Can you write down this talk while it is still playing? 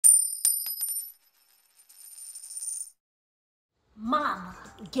Mama,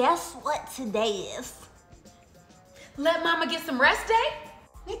 guess what today is? Let mama get some rest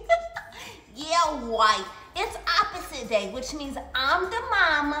day? Yeah, right. It's opposite day, which means I'm the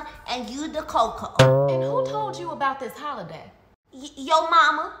mama and you the Coco. And who told you about this holiday? Your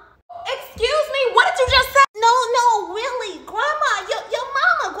mama. Excuse me, what did you just say? No, really. Grandma, your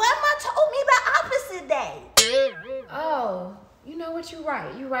mama. Grandma told me about opposite day. Oh, you know what, you're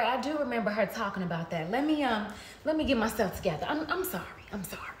right. You're right. I do remember her talking about that. Let me get myself together. I'm sorry.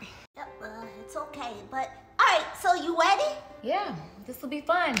 Yep, it's okay, but all right, so you ready? Yeah, this will be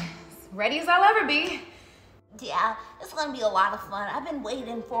fun. As ready as I'll ever be. Yeah, it's gonna be a lot of fun. I've been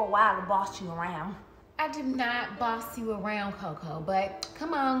waiting for a while to boss you around. I did not boss you around, Coco, but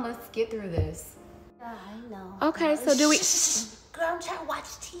come on, let's get through this. Yeah, I know. Okay, so do we... Girl, I'm trying to watch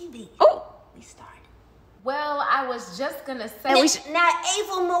TV. Oh! We started. Well, I was just gonna say Now,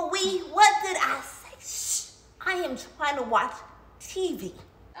 Ava Marie, what did I say? Shh, I am trying to watch TV.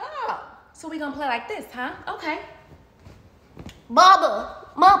 Oh, so we gonna play like this, huh? Okay. Baba,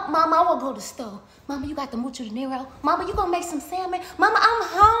 Mama, I wanna go to the store. Mama, you got the mucho dinero. Mama, you gonna make some salmon. Mama, I'm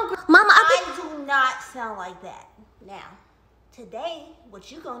hungry. Mama, I do not sound like that. Now, today,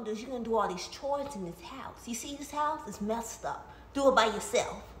 what you gonna do is you're gonna do all these chores in this house. You see this house? It's messed up. Do it by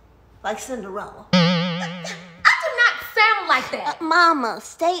yourself, like Cinderella. I do not sound like that. Mama,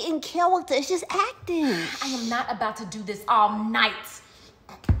 stay in character. It's just acting. I am not about to do this all night.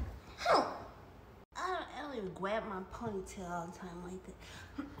 I don't even grab my ponytail all the time like that.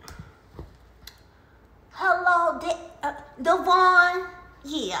 Hello, Devon.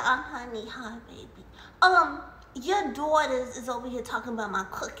 Yeah, honey, hi, baby. Your daughter is over here talking about my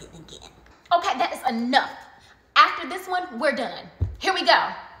cooking again. Okay, that is enough. After this one, we're done. Here we go.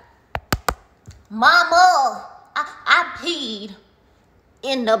 Mama, I peed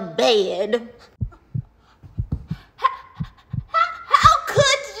in the bed.